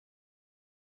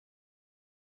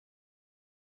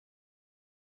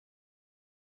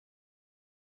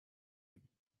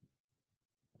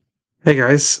Hey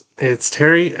guys, it's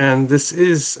Terry, and this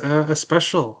is a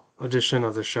special edition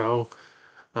of the show.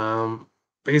 Um,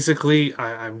 Basically,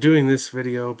 I'm doing this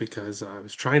video because I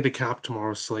was trying to cap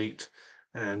tomorrow's slate,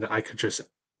 and I could just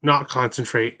not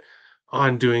concentrate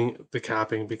on doing the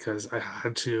capping because I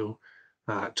had to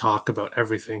talk about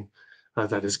everything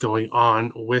that is going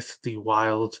on with the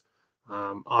Wild.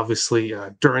 Obviously,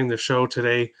 during the show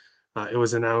today, it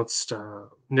was announced,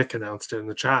 Nick announced it in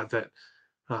the chat that.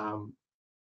 Um,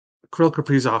 Kirill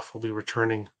Kaprizov will be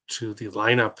returning to the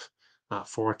lineup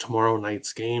for tomorrow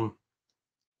night's game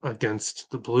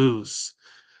against the Blues.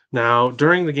 Now,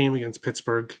 during the game against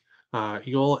Pittsburgh,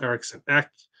 Joel Eriksson Ek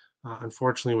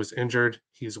unfortunately was injured.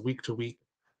 He's week to week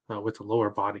with a lower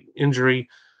body injury.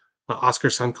 Oscar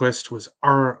Sundquist was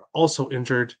also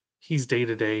injured. He's day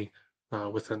to day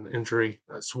with an injury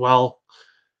as well.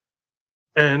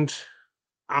 And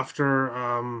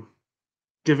after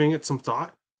giving it some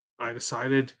thought, I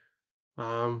decided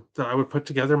that I would put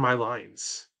together my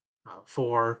lines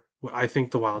for what I think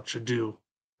the Wild should do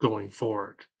going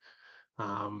forward.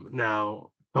 Now,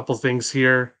 a couple things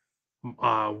here.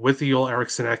 With the Joel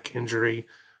Eriksson Ek injury,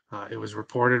 it was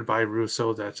reported by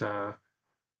Russo that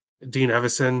Dean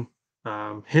Evison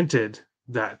hinted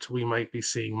that we might be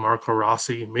seeing Marco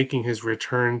Rossi making his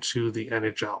return to the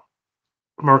NHL.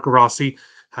 Marco Rossi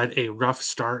had a rough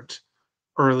start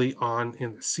early on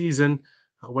in the season.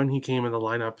 When he came in the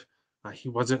lineup, he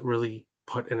wasn't really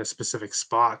put in a specific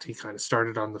spot. He kind of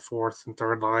started on the fourth and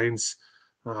third lines.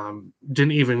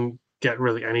 Didn't even get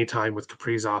really any time with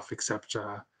Kaprizov except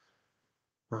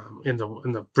in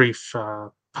the brief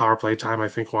power play time, I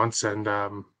think once, and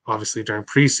obviously during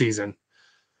preseason.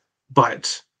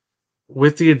 But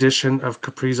with the addition of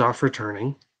Kaprizov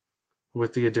returning,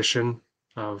 with the addition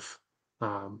of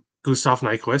Gustav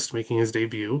Nyquist making his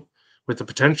debut, with the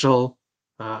potential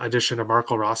addition of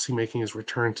Marco Rossi making his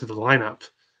return to the lineup,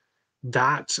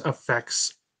 that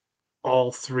affects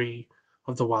all three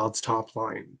of the Wild's top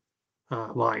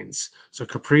lines. So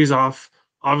Kaprizov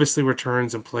obviously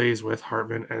returns and plays with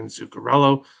Hartman and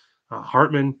Zuccarello.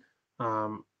 Hartman,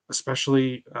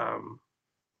 especially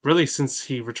really since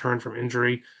he returned from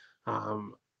injury,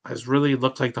 um, has really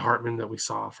looked like the Hartman that we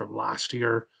saw from last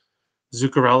year.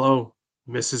 Zuccarello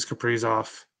misses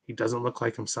Kaprizov. He doesn't look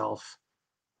like himself.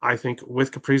 I think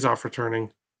with Kaprizov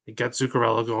returning, it gets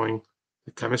Zuccarello going.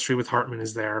 The chemistry with Hartman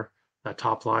is there. That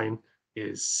top line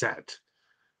is set.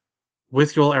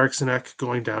 With Joel Eriksson Ek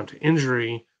going down to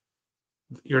injury,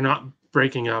 you're not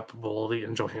breaking up Boldy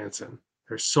and Johansson.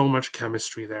 There's so much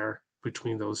chemistry there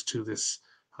between those two this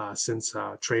since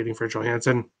trading for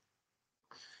Johansson.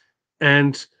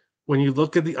 And when you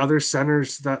look at the other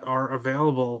centers that are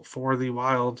available for the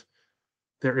Wild,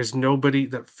 there is nobody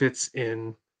that fits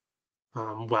in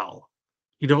well.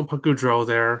 You don't put Goudreau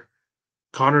there.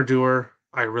 Connor Dewar,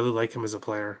 I really like him as a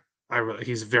player.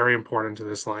 He's very important to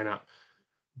this lineup,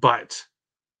 but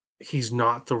he's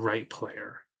not the right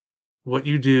player. What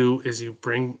you do is you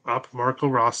bring up Marco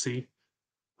Rossi,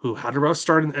 who had a rough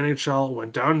start in the NHL,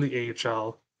 went down to the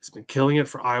AHL, has been killing it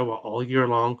for Iowa all year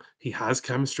long. He has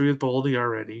chemistry with Boldy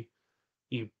already.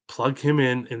 You plug him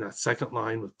in that second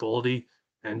line with Boldy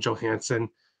and Johansson,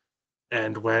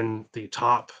 and when the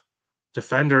top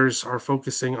defenders are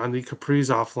focusing on the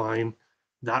Kaprizov line,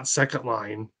 that second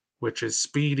line, which is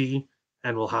speedy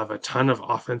and will have a ton of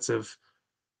offensive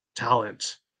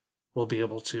talent, will be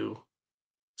able to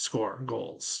score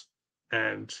goals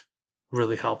and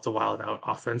really help the Wild out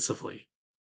offensively.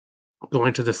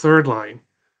 Going to the third line,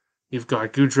 you've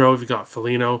got Goudreau, you've got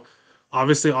Foligno.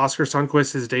 Obviously, Oscar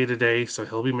Sundquist is day to day, so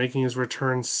he'll be making his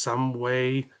return some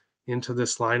way into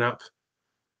this lineup.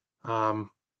 Um,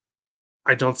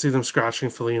 I don't see them scratching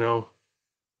Foligno.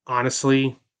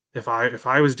 Honestly, if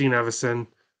I was Dean Evison,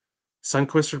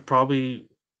 Sundquist would probably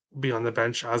be on the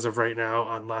bench as of right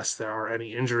now, unless there are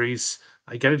any injuries.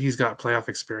 I get it; he's got playoff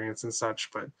experience and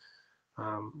such, but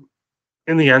um,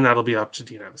 in the end, that'll be up to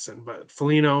Dean Evison. But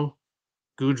Foligno,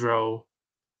 Goudreau,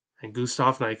 and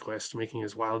Gustav Nyquist making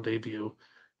his Wild debut.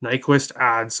 Nyquist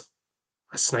adds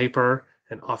a sniper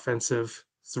and offensive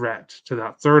threat to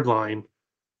that third line,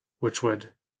 which would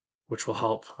which will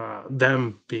help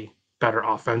them be better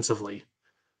offensively.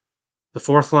 The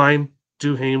fourth line,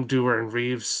 Duhaime, Dewar, and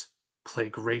Reeves play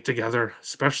great together,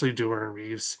 especially Dewar and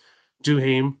Reeves.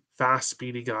 Duhaime, fast,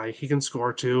 speedy guy. He can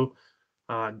score too.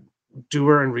 Uh,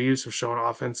 Dewar and Reeves have shown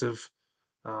offensive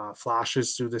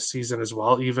flashes through this season as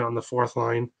well, even on the fourth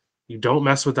line. You don't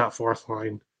mess with that fourth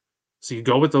line. So you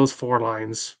go with those four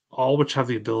lines, all which have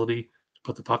the ability to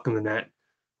put the puck in the net.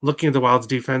 Looking at the Wild's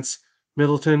defense,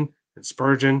 Middleton and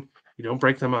Spurgeon, you don't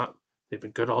break them up. They've been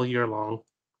good all year long.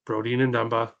 Brody and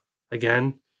Ndumba,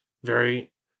 again,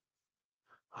 very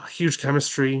huge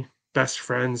chemistry, best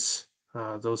friends,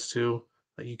 those two.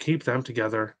 You keep them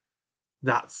together.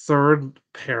 That third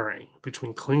pairing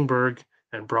between Klingberg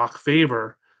and Brock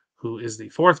Faber, who is the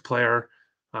fourth player,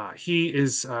 he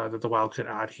is that the Wild could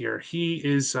add here. He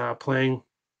is playing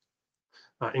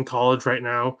in college right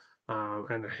now,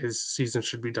 and his season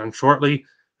should be done shortly,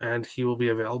 and he will be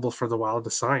available for the Wild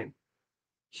to sign.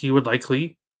 He would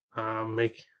likely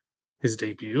make his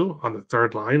debut on the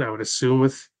third line, I would assume,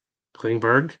 with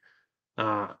Klingberg.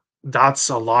 Uh, that's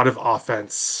a lot of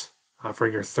offense for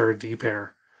your third D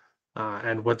pair.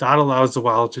 And what that allows the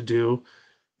Wild to do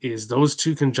is those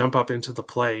two can jump up into the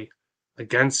play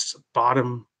against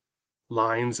bottom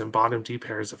lines and bottom D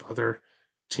pairs of other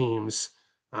teams,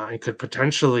 and could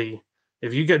potentially,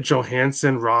 if you get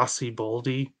Johansson, Rossi,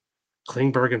 Boldy,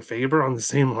 Klingberg, and Faber on the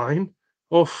same line,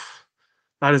 oof,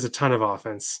 that is a ton of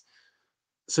offense.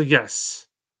 So yes,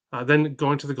 then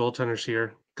going to the goaltenders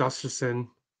here, Gustafson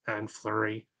and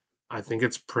Fleury. I think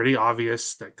it's pretty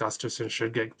obvious that Gustafson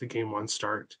should get the game one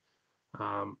start.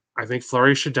 I think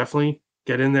Fleury should definitely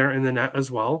get in there in the net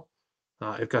as well,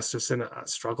 if Gustafson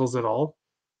struggles at all.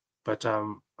 But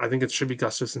I think it should be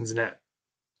Gustafson's net.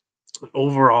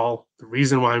 Overall, the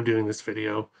reason why I'm doing this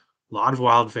video, a lot of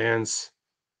Wild fans,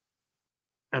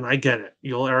 and I get it.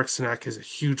 Joel Eriksson is a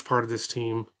huge part of this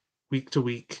team week to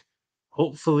week.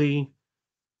 Hopefully,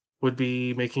 would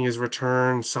be making his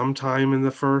return sometime in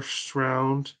the first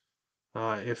round,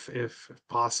 if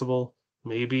possible.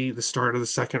 Maybe the start of the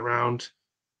second round.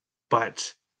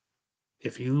 But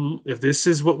if this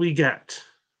is what we get,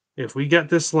 if we get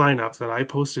this lineup that I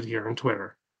posted here on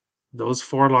Twitter, those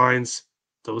four lines,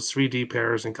 those three D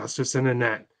pairs, and Gustafson and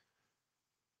net,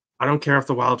 I don't care if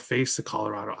the Wild face the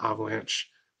Colorado Avalanche.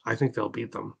 I think they'll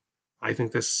beat them. I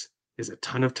think this is a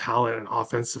ton of talent and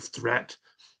offensive threat.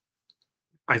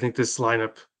 I think this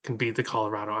lineup can beat the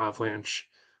Colorado Avalanche.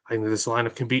 I think this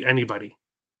lineup can beat anybody.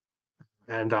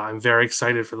 And I'm very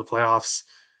excited for the playoffs.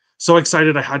 So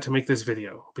excited I had to make this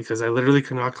video because I literally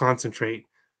could not concentrate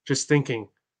just thinking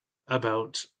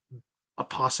about a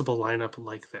possible lineup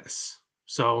like this.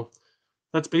 So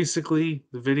that's basically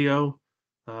the video.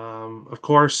 Of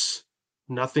course,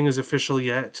 nothing is official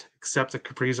yet, except that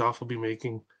Kaprizov will be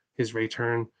making his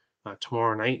return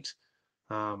tomorrow night.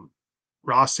 Um,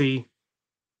 Rossi,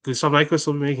 Gustav Nyquist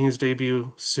will be making his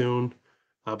debut soon,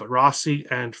 but Rossi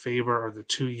and Faber are the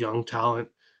two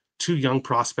young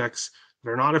prospects that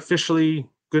are not officially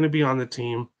going to be on the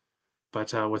team,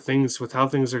 but with how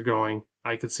things are going,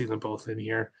 I could see them both in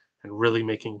here and really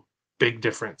making big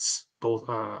difference to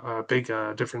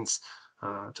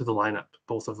the lineup,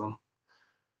 both of them.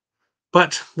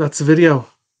 But that's the video,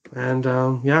 and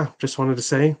yeah, just wanted to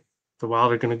say the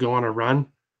Wild are going to go on a run.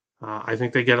 I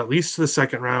think they get at least to the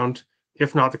second round,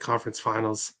 if not the conference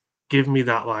finals. Give me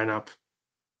that lineup,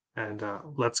 and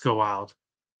let's go Wild.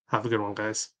 Have a good one,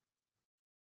 guys.